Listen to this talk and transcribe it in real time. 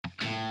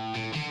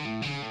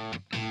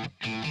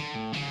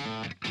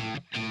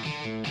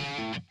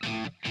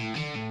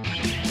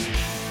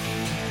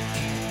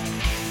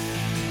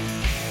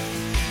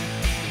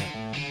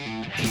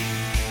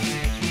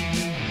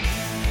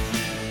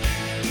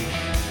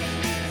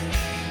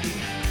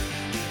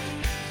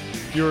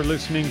You're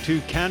listening to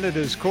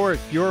Canada's Court,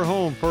 your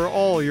home for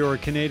all your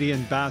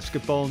Canadian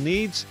basketball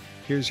needs.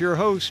 Here's your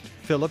host,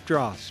 Philip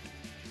Drost.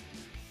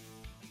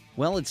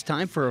 Well, it's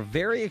time for a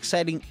very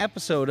exciting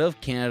episode of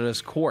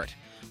Canada's Court.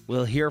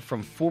 We'll hear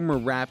from former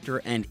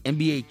Raptor and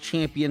NBA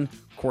champion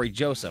Cory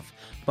Joseph.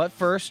 But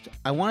first,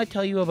 I want to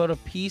tell you about a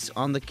piece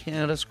on the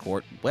Canada's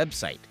Court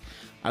website.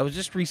 I was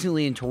just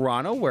recently in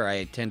Toronto, where I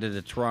attended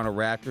a Toronto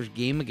Raptors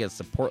game against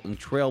the Portland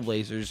Trail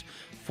Blazers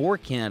for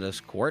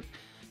Canada's Court.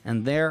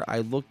 And there I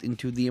looked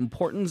into the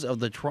importance of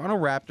the Toronto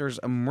Raptors'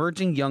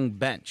 emerging young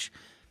bench.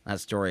 That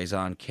story is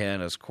on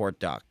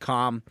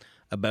canadascourt.com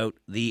about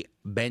the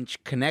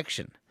bench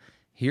connection.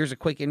 Here's a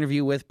quick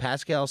interview with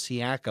Pascal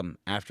Siakam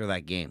after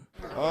that game.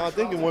 I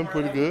think it went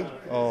pretty good.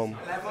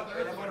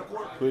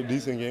 Pretty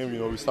decent game.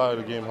 We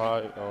started the game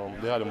high.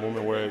 They had a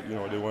moment where,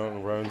 they went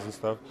on runs and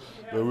stuff.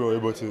 But we were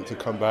able to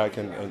come back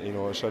and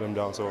shut them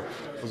down. So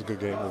it was a good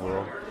game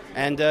overall.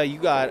 And you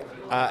got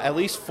at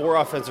least 4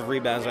 offensive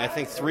rebounds. I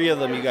think 3 of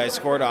them you guys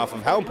scored off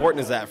of. How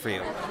important is that for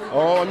you?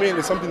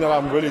 It's something that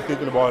I'm really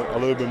thinking about a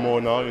little bit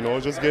more now.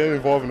 Just getting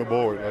involved in the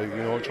board.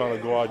 Trying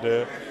to go out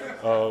there,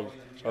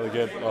 try to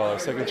get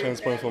second chance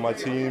points for my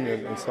team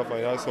and stuff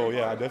like that. So,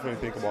 yeah, I definitely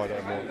think about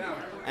that more.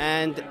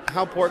 And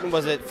how important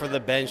was it for the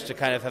bench to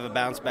kind of have a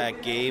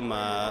bounce-back game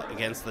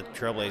against the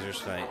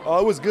Trailblazers tonight?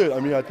 It was good.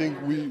 I think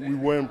we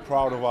weren't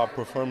proud of our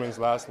performance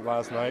last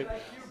night.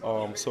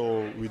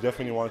 So we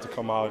definitely wanted to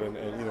come out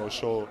and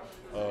show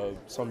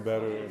some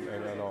better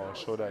and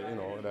show that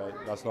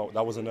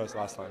that wasn't us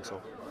last time.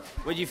 So,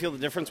 what do you feel the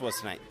difference was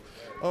tonight?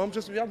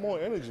 We had more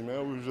energy,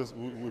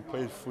 man. We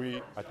played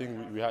free. I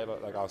think we had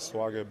our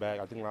swagger back.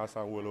 I think last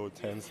time we were a little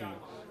tense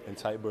and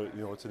tight, but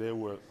today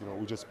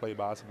we just played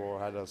basketball,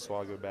 had a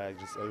swagger back,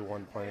 just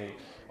everyone playing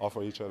off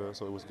of each other,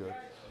 so it was good.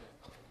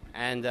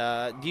 And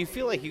do you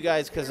feel like you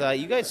guys, because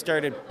you guys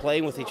started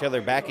playing with each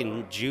other back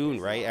in June,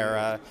 right?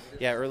 Or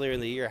earlier in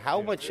the year. How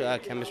much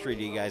chemistry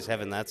do you guys have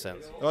in that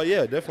sense?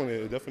 Yeah, definitely.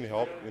 It definitely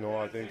helped.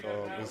 I think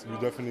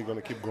we're definitely going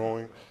to keep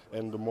growing.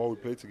 And the more we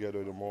play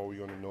together, the more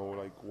we're going to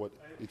know what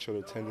each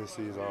other's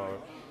tendencies are,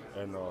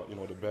 and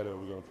the better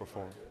we're going to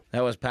perform.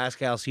 That was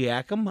Pascal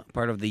Siakam,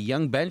 part of the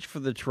young bench for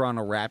the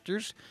Toronto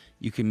Raptors.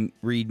 You can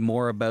read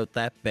more about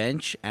that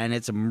bench and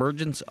its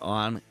emergence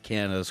on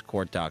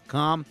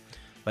canadascourt.com.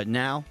 But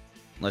now,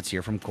 let's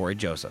hear from Cory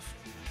Joseph.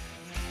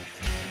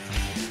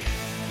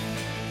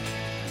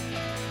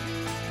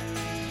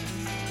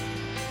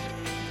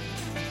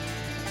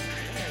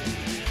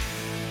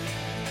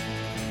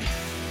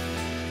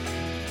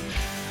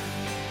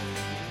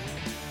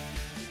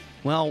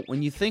 Well,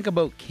 when you think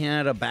about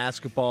Canada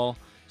basketball,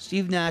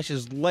 Steve Nash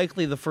is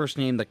likely the first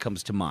name that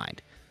comes to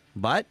mind.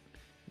 But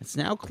it's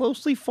now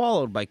closely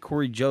followed by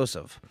Cory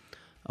Joseph.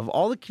 Of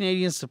all the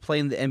Canadians to play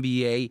in the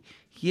NBA,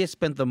 he has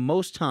spent the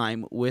most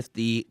time with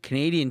the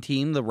Canadian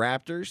team, the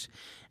Raptors,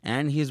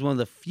 and he is one of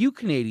the few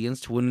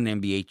Canadians to win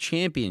an NBA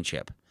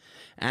championship.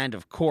 And,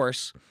 of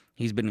course,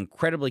 he's been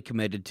incredibly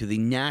committed to the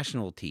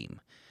national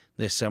team.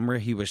 This summer,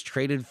 he was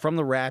traded from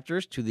the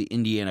Raptors to the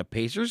Indiana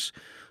Pacers,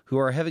 who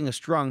are having a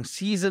strong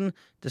season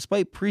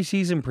despite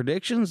preseason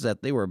predictions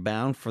that they were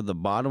bound for the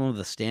bottom of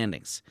the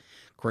standings.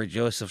 Cory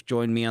Joseph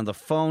joined me on the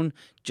phone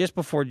just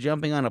before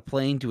jumping on a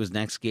plane to his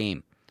next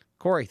game.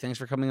 Cory, thanks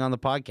for coming on the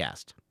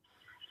podcast.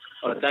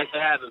 Thanks for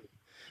having me.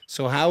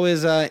 So how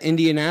is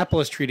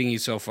Indianapolis treating you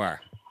so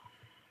far?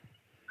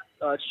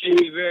 It's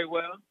treating me very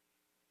well.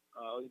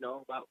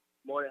 About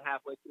more than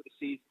halfway through the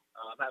season.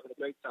 I'm having a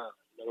great time.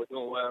 We're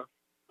doing well.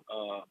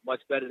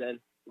 Much better than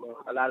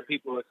a lot of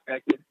people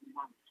expected.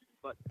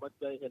 But much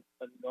better than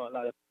a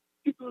lot of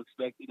people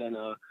expected. And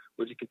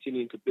we're just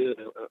continuing to build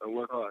and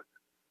work hard.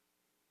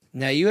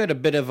 Now, you had a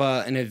bit of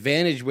an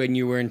advantage when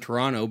you were in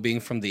Toronto,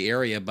 being from the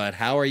area, but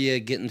how are you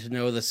getting to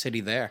know the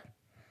city there?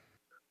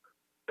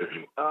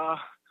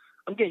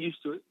 I'm getting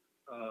used to it.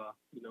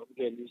 I'm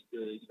getting used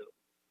to,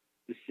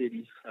 the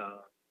city,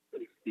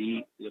 place to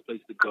eat, the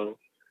place to go.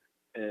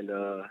 And,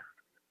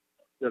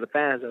 the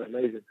fans are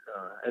amazing.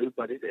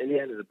 Everybody,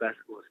 Indiana is a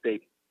basketball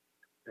state.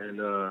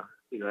 And,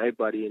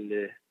 everybody in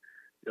there,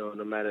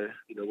 no matter,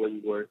 where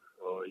you work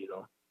or,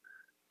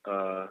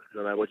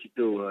 no matter what you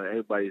do,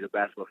 everybody's a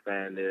basketball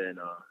fan there, and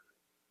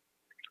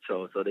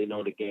so they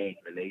know the game,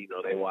 and they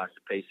watch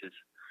the Pacers,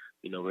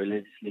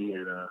 religiously,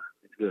 and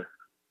it's good.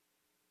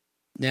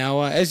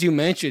 Now, as you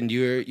mentioned,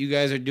 you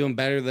guys are doing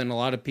better than a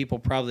lot of people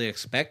probably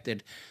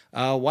expected.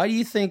 Why do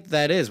you think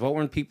that is? What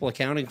weren't people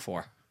accounting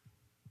for?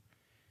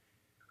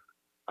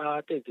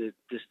 I think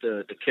just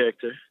the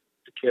character.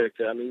 The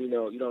character. I mean, you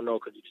don't know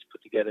because you just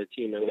put together a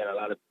team, and we got a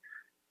lot of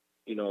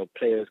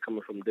players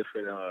coming from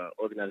different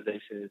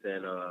organizations,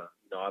 and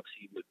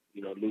obviously with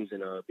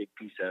losing a big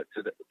piece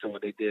to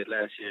what they did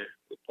last year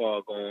with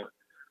Paul going.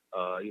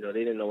 They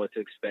didn't know what to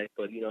expect,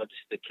 but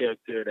just the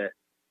character that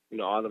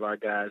all of our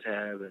guys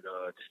have, and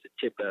just the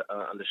chip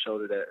on the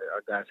shoulder that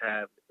our guys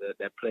have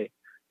that play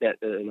that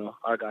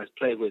our guys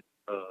play with.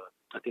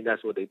 I think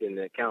that's what they didn't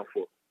account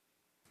for.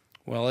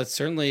 Well, it's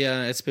certainly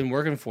it's been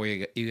working for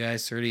you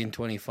guys,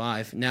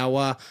 30-25. Now,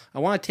 I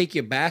want to take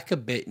you back a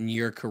bit in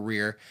your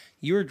career.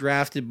 You were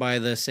drafted by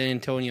the San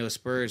Antonio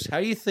Spurs.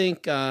 How do you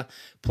think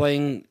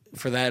playing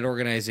for that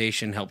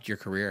organization helped your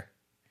career?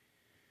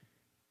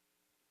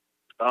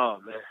 Oh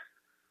man,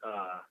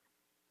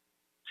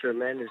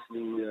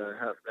 tremendously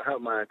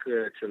helped my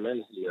career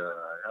tremendously.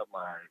 Helped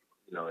my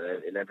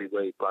in every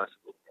way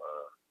possible.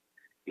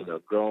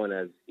 Growing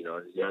as as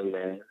a young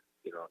man,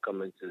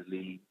 coming to the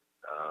league.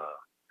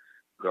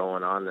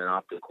 Growing on and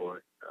off the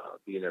court,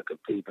 being a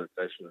complete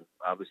professional.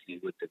 Obviously,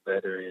 with the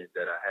veterans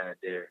that I had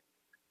there,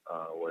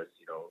 was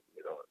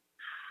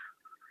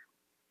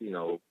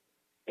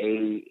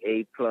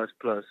A plus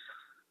plus,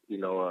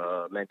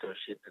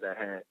 mentorship that I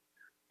had,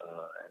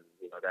 and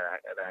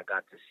that I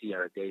got to see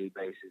on a daily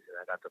basis, and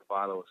I got to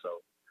follow.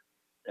 So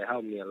it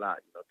helped me a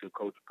lot, through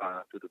Coach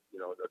Pop, through the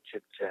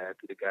chip chat,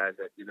 through the guys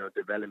at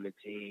development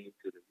team,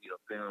 through the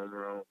film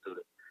room, through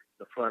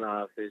the front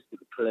office, through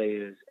the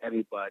players,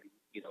 everybody.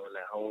 In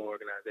that whole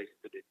organization,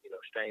 through the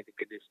strength and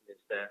conditioning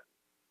staff,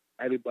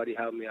 everybody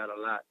helped me out a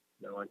lot.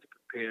 And to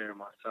prepare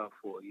myself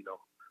for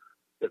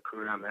the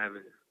career I'm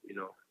having,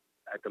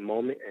 at the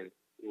moment, and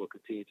will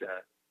continue to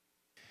have.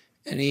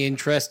 Any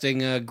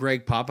interesting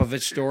Greg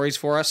Popovich stories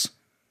for us?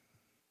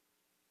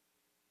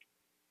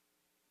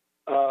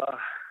 I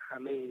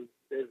mean,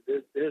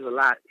 there's a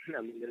lot.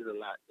 I mean, there's a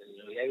lot.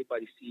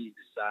 Everybody sees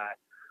the side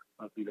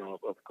of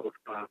Coach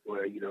Pop,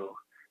 where he's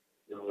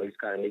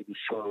kind of maybe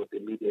short with the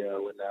media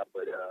or whatnot,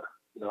 but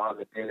all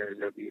the dinners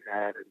that we've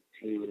had as a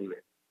team, and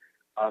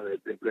all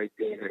the great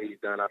things that he's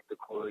done off the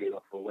court,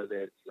 for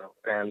whether it's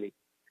family,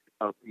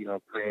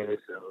 players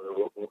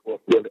or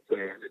other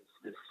players,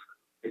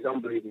 it's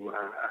unbelievable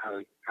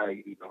how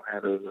he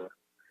handles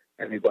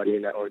everybody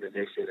in that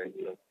organization, and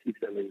keeps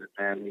them in the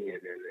family,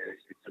 and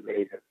it's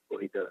amazing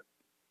what he does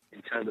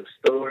in terms of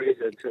stories,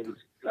 in terms of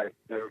like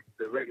the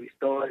regular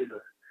stories.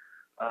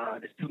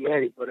 There's too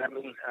many, but I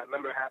mean, I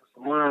remember having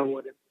some wine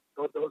with him.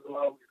 Those were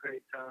always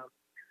great times.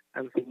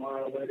 Having some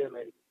wine with him,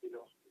 and it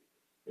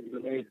was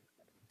amazing.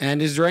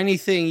 And is there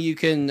anything you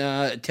can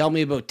tell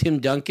me about Tim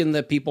Duncan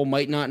that people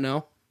might not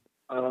know?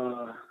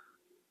 I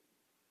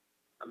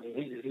mean,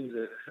 he's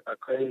a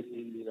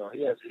crazy,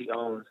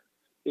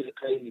 he's a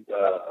crazy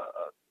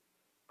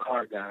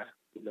car guy.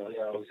 He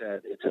always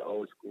had into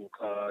old school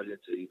cars,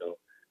 into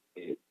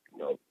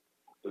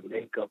the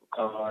makeup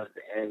cars,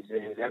 the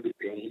engines,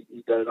 everything.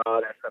 He does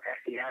all that stuff.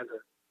 Actually, he has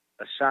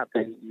a shop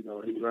that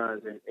he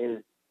runs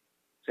in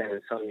San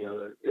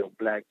Antonio,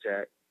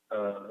 Blackjack,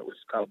 which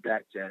is called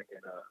Blackjack,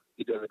 and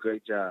he does a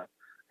great job.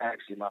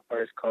 Actually, my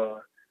first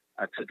car,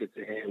 I took it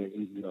to him, and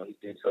he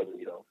did some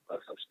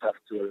stuff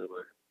to it,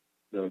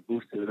 but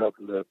boosted it up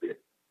a little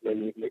bit. Made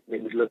me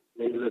look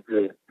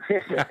good.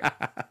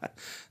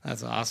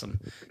 That's awesome.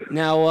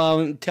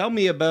 Now, tell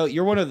me about,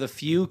 you're one of the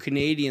few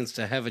Canadians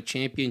to have a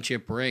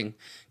championship ring.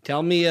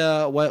 Tell me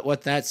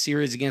what that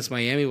series against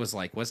Miami was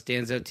like. What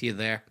stands out to you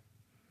there?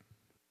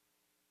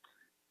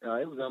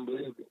 It was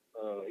unbelievable.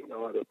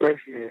 The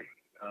first year,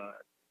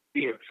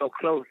 being so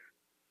close,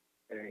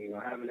 and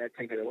having that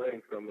taken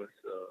away from us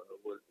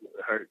was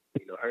hurt.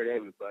 Hurt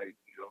everybody.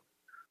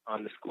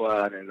 On the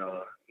squad, and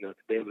to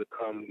be able to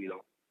come,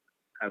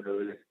 have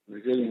the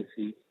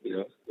resiliency,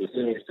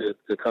 resilience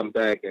to come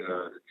back, and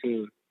the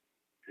team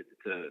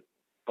to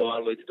go all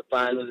the way to the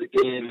finals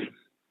again,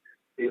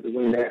 be able to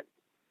win that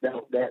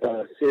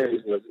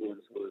series was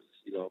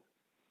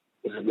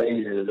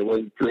amazing. The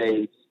way we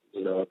played,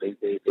 they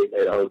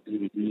made a whole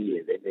DVD,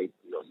 and they made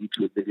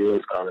YouTube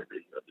videos calling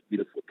it the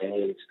beautiful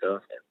game and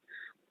stuff, and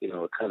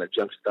it kind of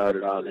jump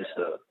started all this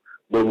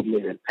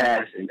movement and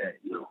passion that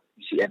you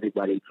see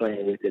everybody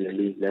playing within the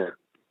league now.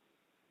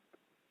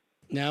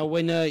 Now,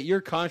 when your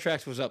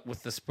contract was up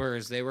with the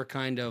Spurs, they were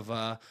kind of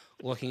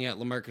looking at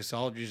LaMarcus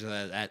Aldridge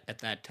at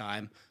that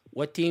time.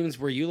 What teams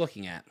were you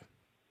looking at?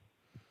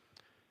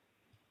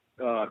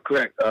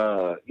 Correct.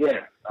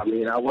 Yeah. I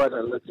mean, I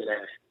wasn't looking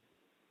at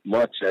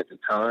much at the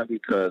time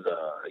because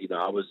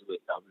I was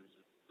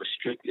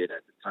restricted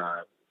at the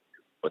time.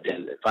 But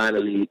then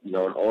finally, in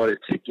order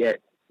to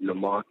get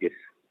LaMarcus,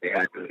 they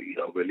had to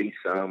release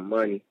some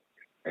money,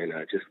 and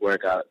just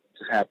work out.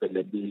 Just happened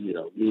to be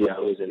me. I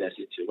was in that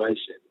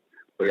situation.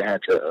 They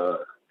had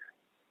to,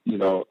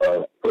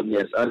 put me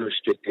as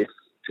unrestricted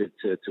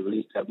to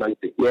release that money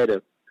to get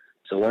him.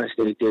 So once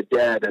they did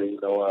that,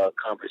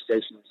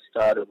 conversations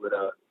started with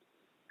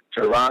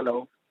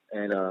Toronto,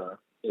 and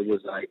it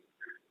was a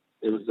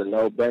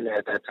no-brainer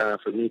at that time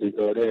for me to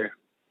go there.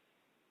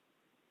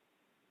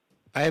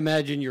 I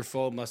imagine your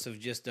phone must have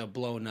just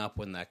blown up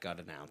when that got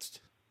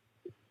announced.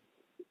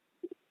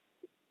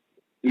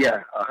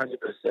 Yeah, 100%.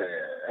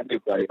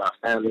 Everybody, my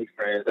family,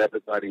 friends,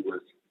 everybody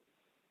was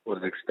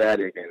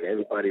ecstatic, and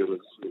everybody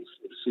was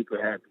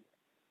super happy.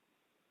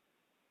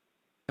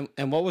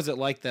 And what was it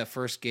like that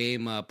first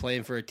game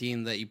playing for a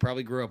team that you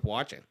probably grew up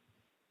watching?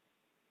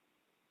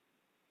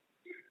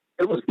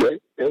 It was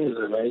great. It was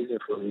amazing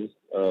for me.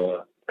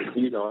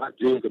 I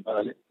dreamed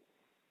about it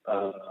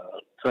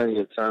plenty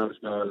of times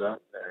growing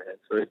up, and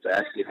for it to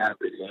actually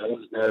happen, you know, it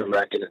was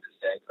nerve-wracking at the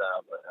same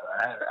time. But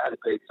I had a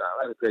great time.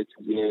 I had a great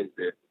 2 years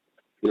there.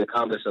 We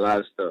accomplished a lot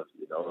of stuff.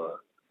 You know,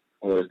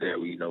 when I was there,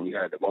 we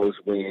had the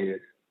most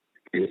wins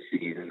in the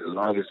season, the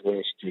longest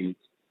win streak.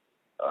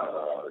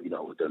 You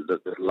know,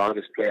 the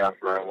longest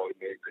playoff run when we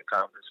made the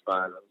conference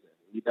finals.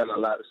 We've done a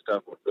lot of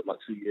stuff with my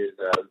 2 years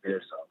that I was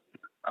there, so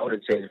I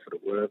wouldn't change it for the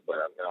world. But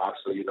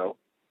also, you know,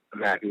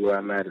 I'm happy where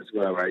I'm at as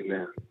well right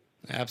now.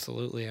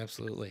 Absolutely,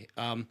 absolutely.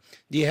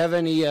 Do you have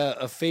any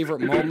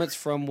favorite moments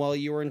from while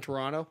you were in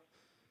Toronto?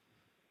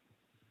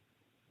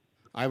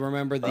 I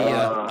remember the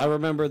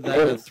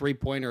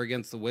 3-pointer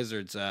against the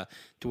Wizards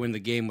to win the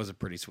game was a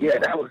pretty sweet. Yeah,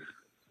 that was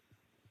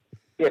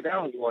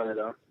one of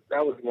them.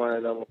 That was one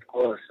of them, of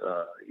course.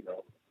 You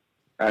know,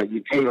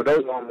 you came with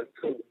those moments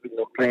too. You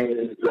know, playing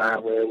in the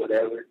driveway or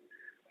whatever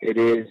it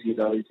is. You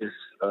know, you just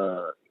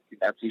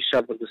after you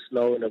shovel the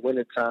snow in the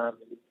wintertime,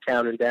 and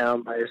counting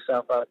down by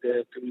yourself out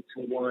there, 3,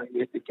 2, 1, you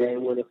hit the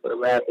game winner for the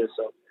Raptors.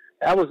 So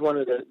that was one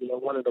of the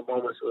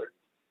moments where,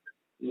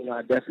 you know,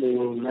 I definitely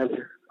will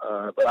remember.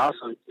 But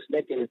also just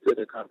making it to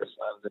the conference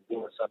finals and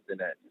doing something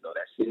that, you know,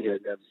 that city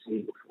had never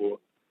seen before.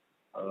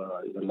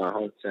 You know, my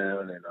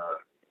hometown, and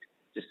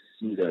just to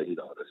see the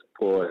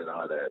support and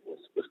all that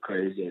was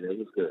crazy, and it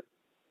was good.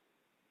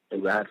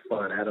 And we had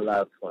fun. I had a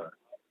lot of fun.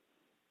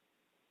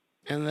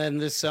 And then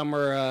this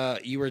summer,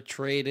 you were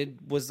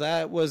traded. Was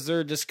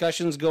there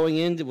discussions going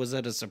in? Was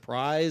that a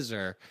surprise,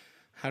 or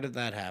how did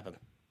that happen?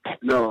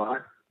 No,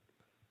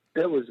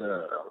 it was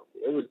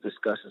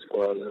discussions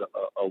for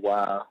a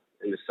while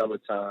in the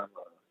summertime.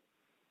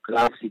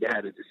 Because obviously they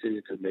had a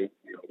decision to make,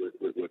 you know,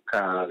 with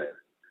Kyle, and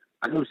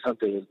I knew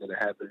something was going to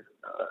happen.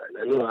 And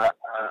I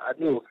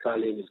knew Kyle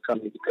was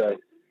coming because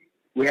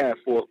we had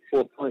four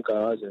point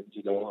guards, and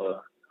you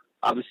know.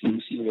 Obviously, you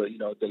see what, you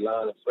know,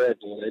 DeLon and Fred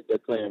doing. They're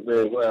playing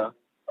very well.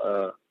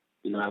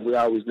 You know, we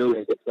always knew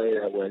they could play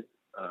that way.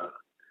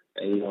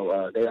 And, you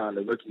know, they are on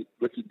the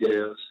rookie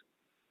deals.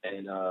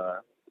 And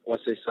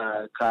once they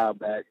signed Kyle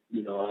back,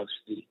 you know,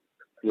 obviously,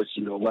 which,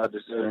 you know, well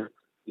deserved,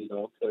 you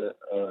know,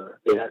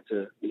 they had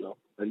to, you know,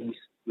 release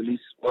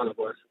one of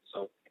us.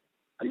 So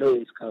I knew he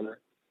was coming.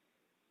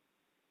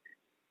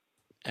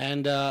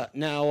 And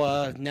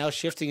now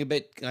shifting a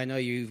bit, I know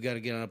you've got to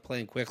get on a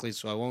plane quickly,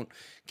 so I won't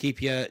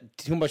keep you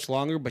too much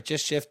longer. But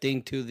just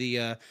shifting to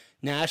the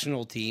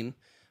national team,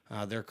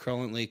 they're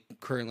currently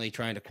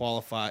trying to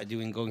qualify,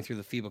 going through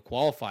the FIBA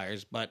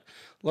qualifiers. But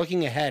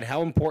looking ahead,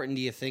 how important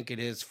do you think it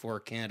is for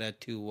Canada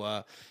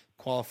to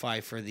qualify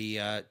for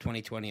the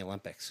 2020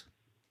 Olympics?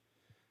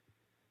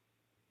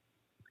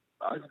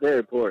 It's very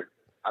important.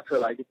 I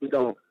feel like if we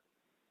don't,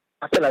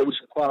 I feel like we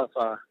should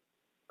qualify.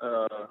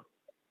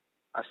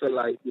 I feel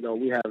like, you know,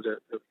 we have the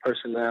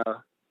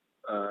personnel,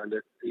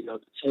 you know,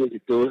 the team to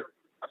do it.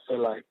 I feel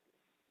like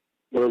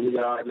where we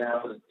are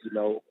now, you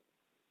know,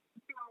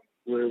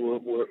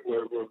 we're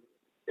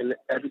in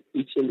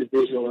each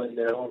individual in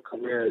their own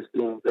career is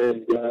doing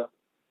very well.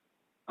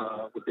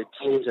 With the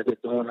teams that they're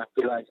doing, I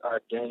feel like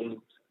our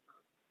games,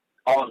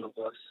 all of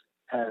us,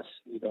 has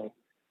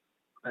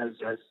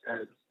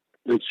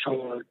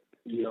matured,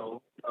 you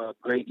know,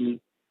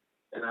 greatly.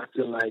 And I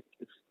feel like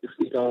if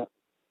we don't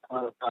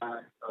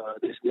qualify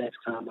this next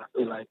time, I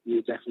feel like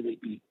we'll definitely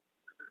be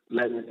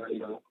letting, you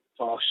know,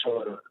 fall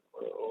short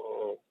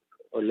or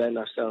letting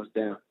ourselves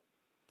down.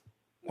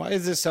 Why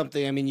is this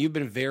something? I mean, you've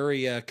been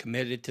very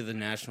committed to the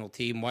national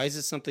team. Why is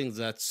this something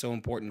that's so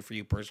important for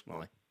you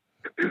personally?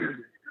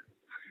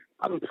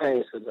 I've been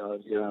playing since I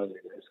was young, and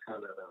it's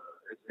kind of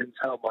it's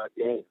helped my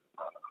game.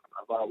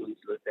 I've always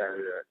looked at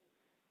it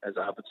as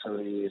an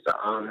opportunity, as an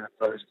honor,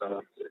 first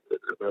off, to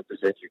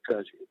represent your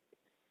country,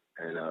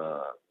 and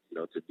you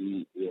know, to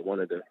be, you know, one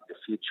of the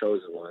few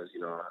chosen ones.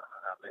 You know,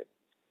 I mean,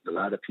 a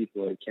lot of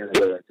people in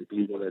Canada, to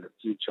be one of the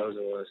few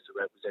chosen ones to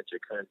represent your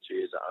country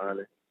is an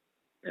honor.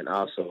 And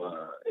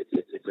also,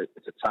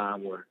 it's a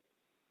time where,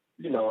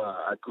 you know,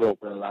 I grew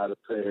up with a lot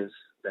of players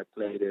that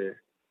play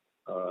there.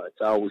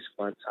 It's always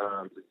fun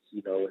times. It's,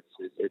 you know,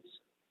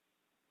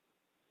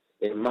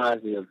 it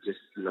reminds me of just,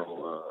 you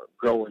know,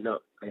 growing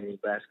up playing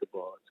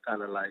basketball. It's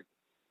kind of like,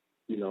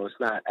 you know, it's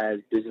not as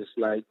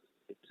business-like.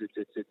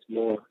 It's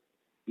more,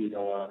 you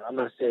know, I'm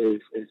not saying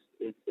it's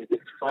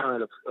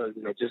fun.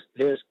 You know, just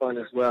there's fun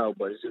as well,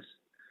 but it's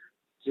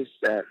just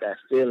that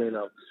feeling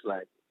of just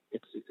like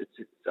it's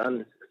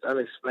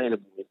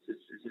unexplainable.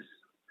 It's just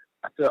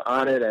I feel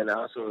honored, and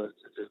also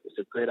it's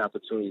a great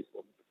opportunity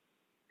for me.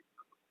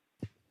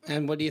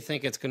 And what do you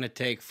think it's going to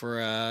take for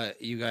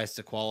you guys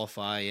to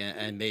qualify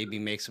and maybe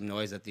make some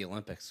noise at the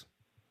Olympics?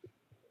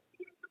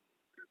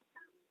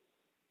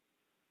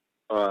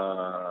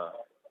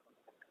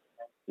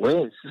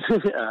 Wins. We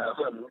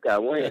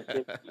got wins.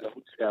 You know,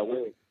 we just got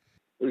wins.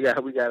 We got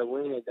to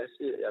win. That's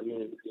it. I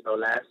mean, you know,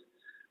 last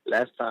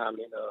time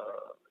in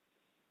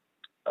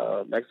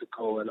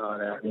Mexico and all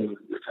that, I mean,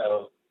 we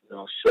fell, you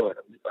know, short.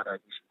 We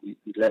thought we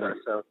let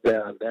ourselves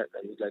down that,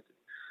 and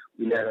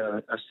we let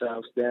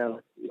ourselves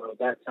down, you know,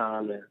 that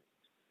time. And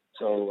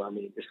so, I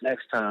mean, this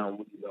next time,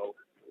 you know,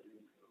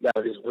 we got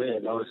to just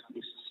win. No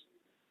excuses.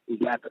 we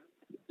got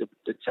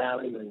the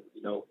talent and,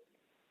 you know,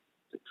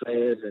 the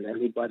players and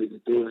everybody to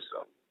do it.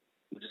 So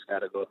we just got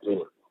to go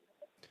through it.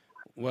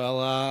 Well,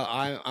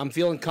 I'm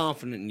feeling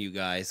confident in you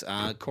guys.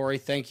 Corey,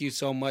 thank you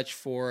so much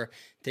for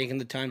taking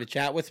the time to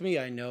chat with me.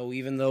 I know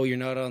even though you're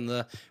not on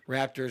the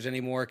Raptors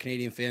anymore,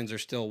 Canadian fans are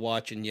still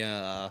watching you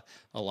a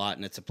lot,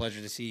 and it's a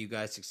pleasure to see you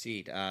guys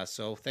succeed.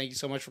 So thank you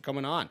so much for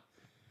coming on.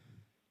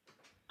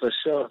 For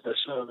sure,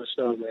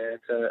 man.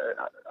 To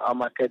all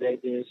my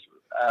Canadians,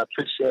 I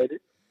appreciate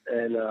it,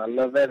 and I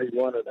love every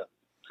one of them.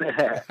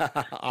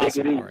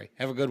 Awesome, Corey.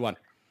 Have a good one.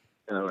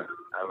 All right,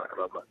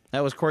 bye-bye.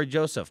 That was Corey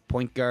Joseph,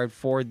 point guard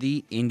for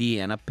the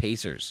Indiana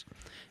Pacers.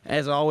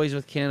 As always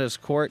with Canada's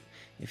Court,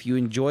 if you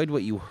enjoyed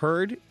what you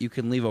heard, you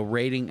can leave a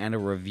rating and a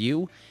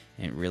review.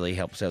 It really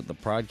helps out the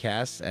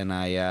podcast, and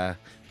I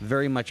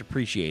very much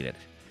appreciate it.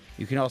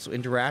 You can also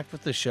interact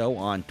with the show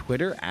on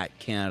Twitter at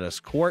Canada's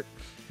Court.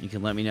 You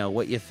can let me know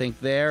what you think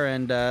there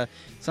and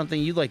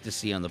something you'd like to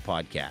see on the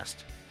podcast.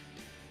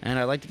 And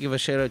I'd like to give a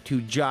shout out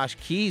to Josh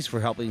Keys for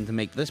helping to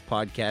make this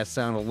podcast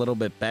sound a little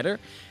bit better.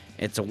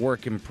 It's a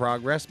work in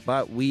progress,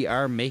 but we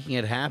are making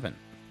it happen.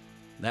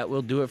 That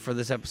will do it for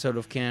this episode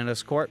of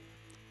Canada's Court.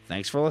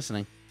 Thanks for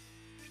listening.